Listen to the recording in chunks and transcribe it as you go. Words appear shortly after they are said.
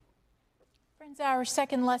Friends, our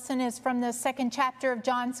second lesson is from the second chapter of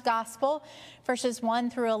John's Gospel, verses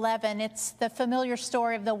 1 through 11. It's the familiar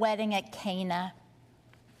story of the wedding at Cana.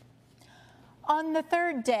 On the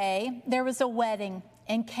third day, there was a wedding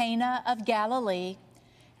in Cana of Galilee,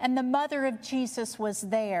 and the mother of Jesus was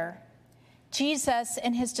there. Jesus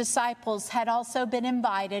and his disciples had also been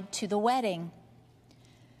invited to the wedding.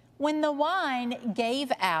 When the wine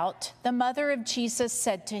gave out, the mother of Jesus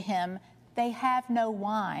said to him, "They have no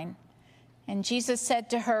wine." And Jesus said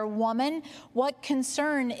to her, "Woman, what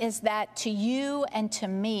concern is that to you and to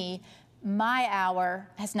me? My hour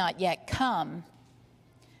has not yet come."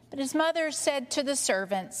 But his mother said to the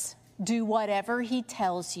servants, "Do whatever he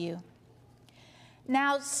tells you."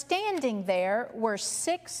 Now standing there were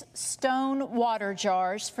 6 stone water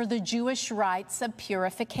jars for the Jewish rites of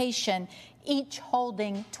purification, each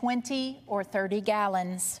holding 20 or 30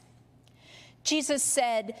 gallons. Jesus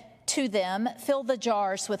said to them, "Fill the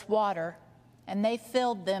jars with water." And they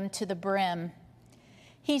filled them to the brim.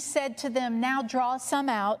 He said to them, "Now draw some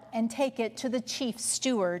out and take it to the chief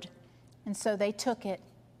steward." And so they took it.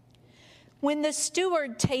 When the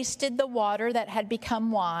steward tasted the water that had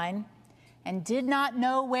become wine and did not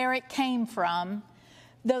know where it came from,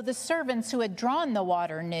 though the servants who had drawn the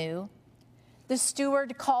water knew, the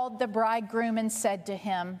steward called the bridegroom and said to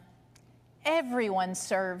him, "Everyone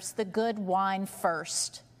serves the good wine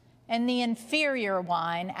first, and the inferior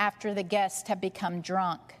wine after the guests have become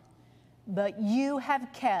drunk. But you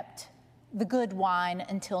have kept the good wine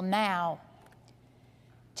until now."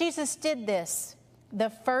 Jesus did this, the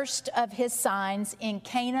first of his signs in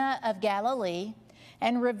Cana of Galilee,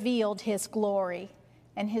 and revealed his glory,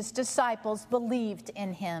 and his disciples believed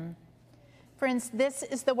in him. Friends, this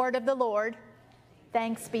is the word of the Lord.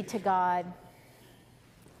 Thanks be to God.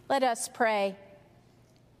 Let us pray.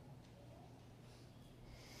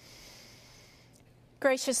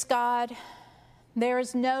 Gracious God, there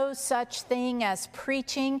is no such thing as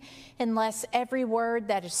preaching unless every word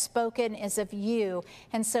that is spoken is of you.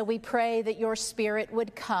 And so we pray that your Spirit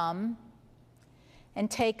would come and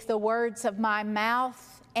take the words of my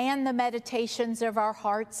mouth and the meditations of our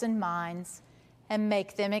hearts and minds and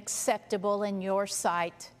make them acceptable in your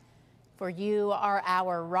sight. For you are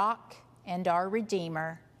our rock and our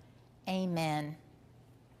Redeemer. Amen.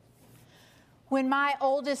 When my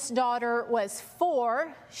oldest daughter was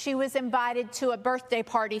 4, she was invited to a birthday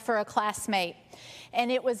party for a classmate. And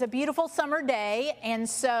it was a beautiful summer day, and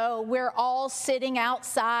so we're all sitting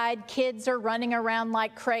outside. Kids are running around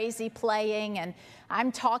like crazy playing, and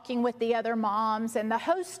I'm talking with the other moms. And the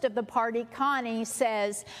host of the party, Connie,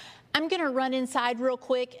 says, "I'm going to run inside real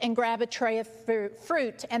quick and grab a tray of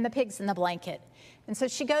fruit and the pigs in the blanket." And so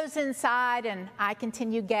she goes inside, and I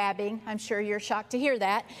continue gabbing. I'm sure you're shocked to hear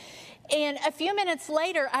that. And a few minutes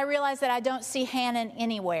later, I realize that I don't see Hannah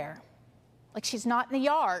anywhere. Like, she's not in the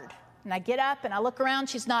yard. And I get up and I look around,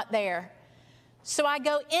 she's not there. So I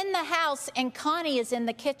go in the house, and Connie is in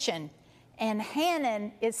the kitchen. And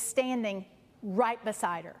Hannah is standing right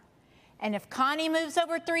beside her. And if Connie moves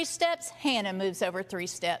over 3 steps, Hannah moves over 3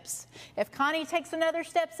 steps. If Connie takes another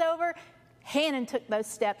steps over, Hannah took those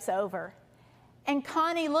steps over. And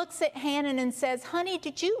Connie looks at Hannah and says, "Honey,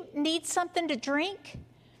 did you need something to drink?"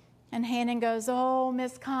 And Hannah goes, "Oh,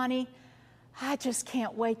 Miss Connie, I just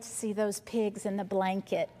can't wait to see those pigs in the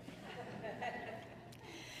blanket."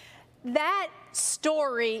 That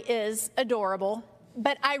story is adorable,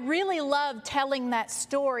 but I really love telling that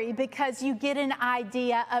story because you get an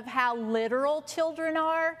idea of how literal children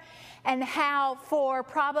are and how for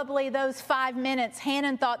probably those 5 minutes,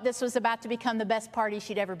 Hannah thought this was about to become the best party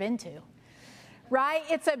she'd ever been to, right?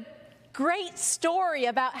 It's a great story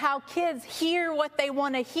about how kids hear what they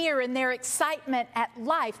want to hear and their excitement at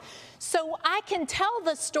life. So I can tell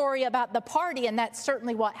the story about the party, and that's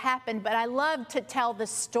certainly what happened, but I love to tell the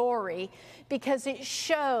story because it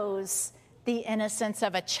shows the innocence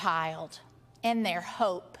of a child and their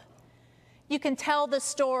hope. You can tell the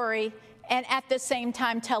story and at the same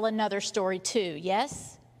time tell another story too,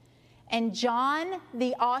 yes? And John,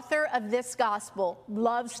 the author of this gospel,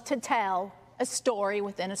 loves to tell a story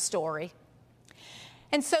within a story.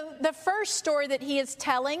 And so the first story that he is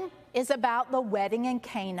telling is about the wedding in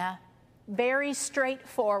Cana. Very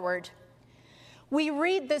straightforward. We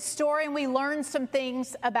read this story and we learn some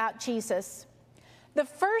things about Jesus. The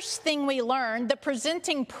first thing we learn, the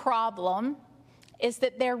presenting problem, is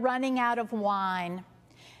that they're running out of wine.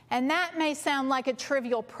 And that may sound like a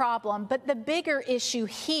trivial problem, but the bigger issue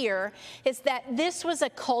here is that this was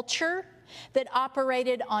a culture that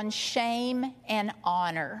operated on shame and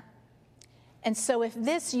honor. And so if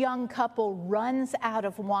this young couple runs out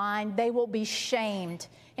of wine, they will be shamed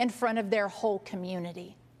in front of their whole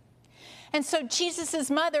community. And so Jesus'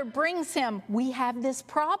 mother brings him. We have this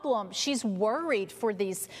problem. She's worried for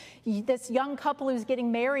this young couple who's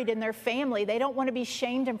getting married in their family. They don't want to be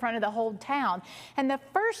shamed in front of the whole town. And the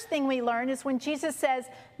first thing we learn is when Jesus says,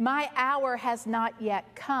 "My hour has not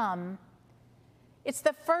yet come," it's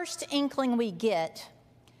the first inkling we get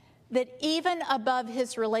that even above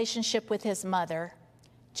his relationship with his mother,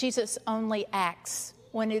 Jesus only acts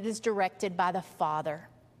when it is directed by the Father.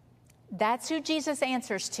 That's who Jesus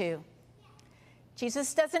answers to.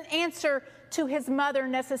 Jesus doesn't answer to his mother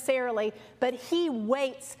necessarily, but he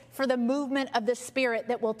waits for the movement of the Spirit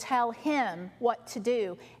that will tell him what to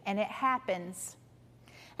do, and it happens.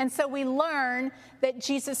 And so we learn that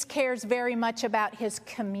Jesus cares very much about his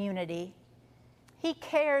community. He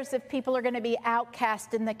cares if people are going to be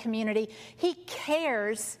outcast in the community. He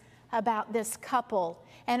cares about this couple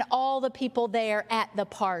and all the people there at the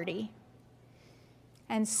party.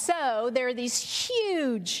 And so there are these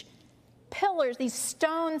huge pillars, these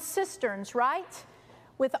stone cisterns, right?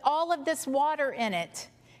 With all of this water in it.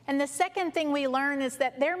 And the second thing we learn is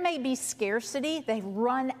that there may be scarcity. They've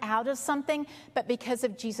run out of something, but because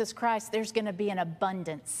of Jesus Christ, there's going to be an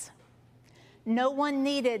abundance. No one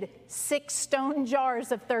needed 6 stone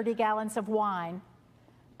jars of 30 gallons of wine.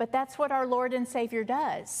 But that's what our Lord and Savior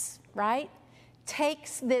does, right?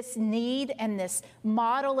 Takes this need and this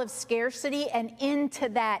model of scarcity, and into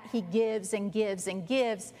that he gives and gives and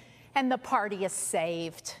gives. And the party is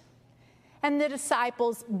saved. And the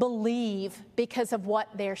disciples believe because of what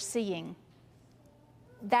they're seeing.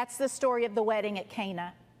 That's the story of the wedding at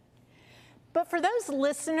Cana. But for those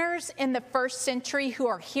listeners in the first century who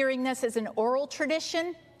are hearing this as an oral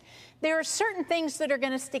tradition, there are certain things that are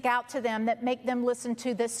going to stick out to them that make them listen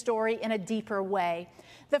to this story in a deeper way.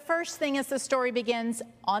 The first thing is the story begins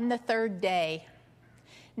on the 3rd day.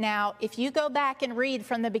 Now, if you go back and read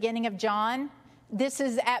from the beginning of John, this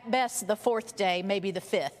is at best the 4th day, maybe the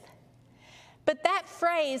 5th. But that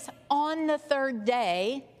phrase, on the 3rd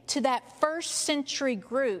day, to that first century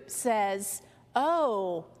group says,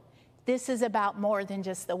 oh, this is about more than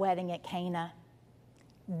just the wedding at Cana.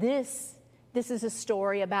 This is a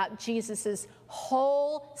story about Jesus'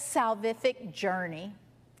 whole salvific journey.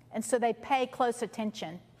 And so they pay close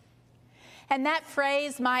attention. And that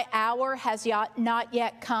phrase, "my hour has not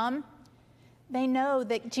yet come," they know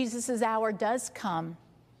that Jesus' hour does come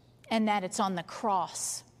and that it's on the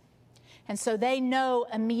cross. And so they know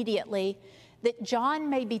immediately that John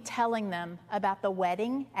may be telling them about the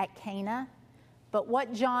wedding at Cana, but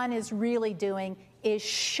what John is really doing is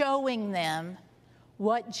showing them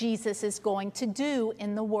what Jesus is going to do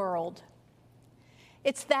in the world.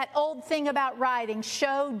 It's that old thing about writing,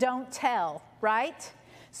 show, don't tell, right?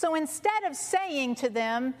 So instead of saying to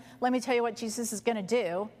them, let me tell you what Jesus is going to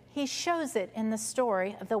do, he shows it in the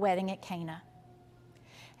story of the wedding at Cana.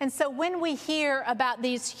 And so when we hear about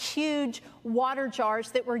these huge water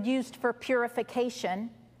jars that were used for purification,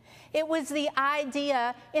 it was the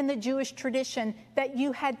idea in the Jewish tradition that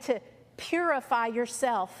you had to purify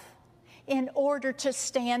yourself in order to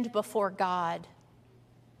stand before God.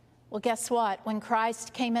 Well, guess what? When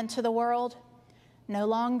Christ came into the world, no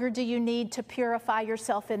longer do you need to purify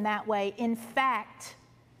yourself in that way. In fact,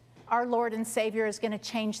 our Lord and Savior is going to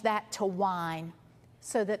change that to wine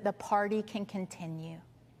so that the party can continue.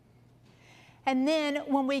 And then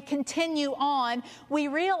when we continue on, we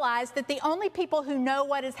realize that the only people who know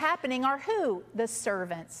what is happening are who? The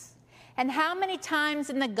servants. And how many times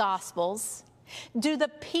in the Gospels do the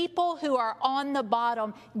people who are on the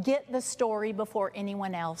bottom get the story before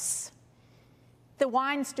anyone else? The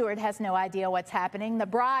wine steward has no idea what's happening. The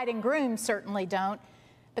bride and groom certainly don't.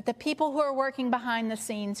 But the people who are working behind the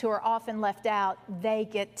scenes, who are often left out, they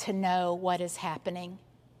get to know what is happening.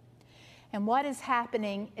 And what is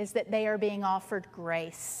happening is that they are being offered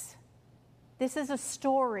grace. This is a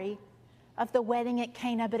story of the wedding at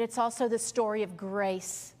Cana, but it's also the story of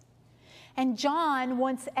grace. And John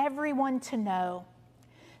wants everyone to know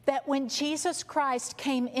that when Jesus Christ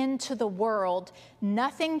came into the world,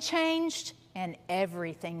 nothing changed and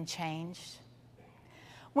everything changed.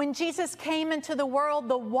 When Jesus came into the world,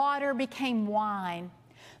 the water became wine.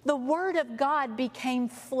 The Word of God became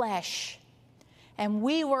flesh. And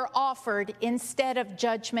we were offered, instead of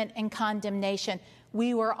judgment and condemnation,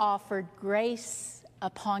 we were offered grace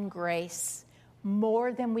upon grace,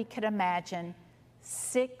 more than we could imagine,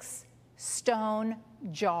 6 stone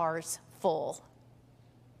jars full.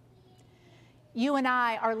 You and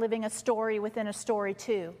I are living a story within a story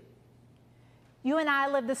too. You and I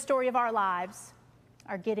live the story of our lives,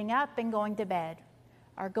 our getting up and going to bed,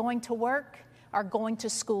 our going to work, our going to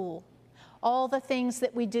school, all the things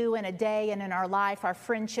that we do in a day and in our life, our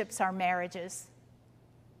friendships, our marriages.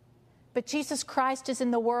 But Jesus Christ is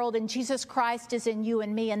in the world, and Jesus Christ is in you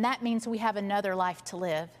and me, and that means we have another life to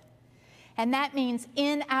live. And that means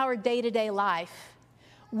in our day-to-day life,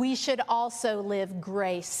 we should also live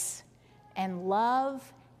grace and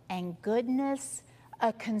love and goodness,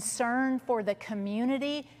 a concern for the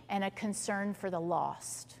community and a concern for the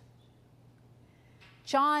lost.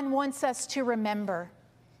 John wants us to remember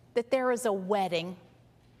that there is a wedding,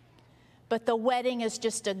 but the wedding is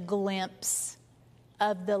just a glimpse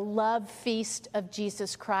of the love feast of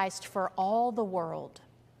Jesus Christ for all the world.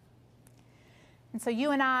 And so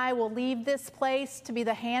you and I will leave this place to be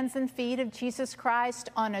the hands and feet of Jesus Christ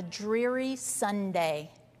on a dreary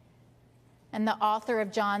Sunday. And the author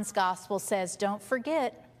of John's Gospel says, don't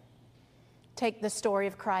forget, take the story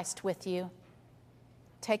of Christ with you.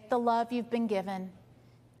 Take the love you've been given,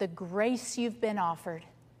 the grace you've been offered,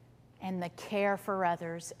 and the care for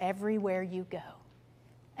others everywhere you go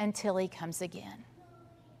until he comes again.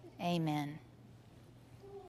 Amen.